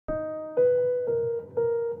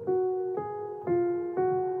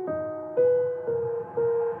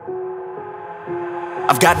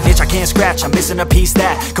got an itch I can't scratch, I'm missing a piece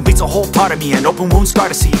that completes a whole part of me, an open wound scar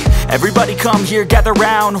to see. Everybody come here, gather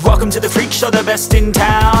round, welcome to the freak show, the best in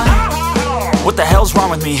town. What the hell's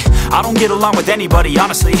wrong with me? I don't get along with anybody,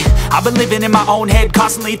 honestly. I've been living in my own head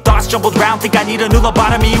constantly, thoughts jumbled round, think I need a new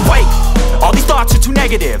lobotomy. Wait, all these thoughts are too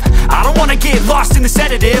negative, I don't wanna get lost in the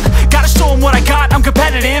sedative. Gotta show them what I got, I'm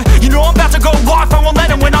competitive. You know I'm about to go off, I won't let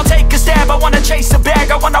them win, I'll take a stab. I wanna chase a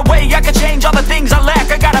bag, I wanna weigh, I can change all the things I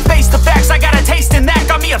lack. I gotta face the facts, I got a taste in that.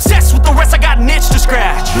 Got me obsessed with the rest, I got an itch to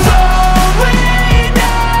scratch. Going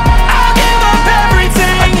now, I'll give up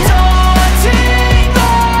everything.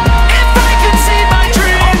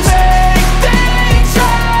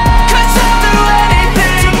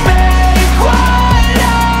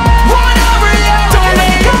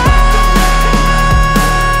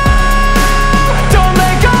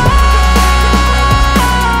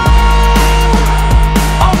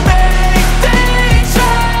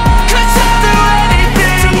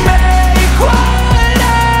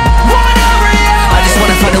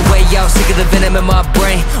 The venom in my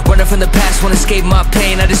brain, running from the past, wanna escape my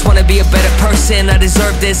pain. I just wanna be a better person, I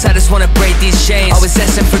deserve this, I just wanna break these chains. Always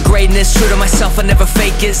asking for greatness, true to myself, I never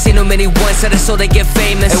fake it. Seen too many once that I so they get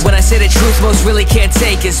famous. And when I say the truth, most really can't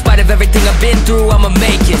take it. In spite of everything I've been through, I'ma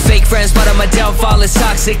make it. Fake friends, but on my downfall is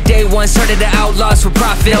toxic. Day one, started the outlaws for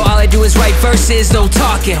profit. Now all I do is write verses, no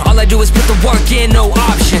talking. All I do is put the work in, no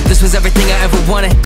option. This was everything I ever wanted,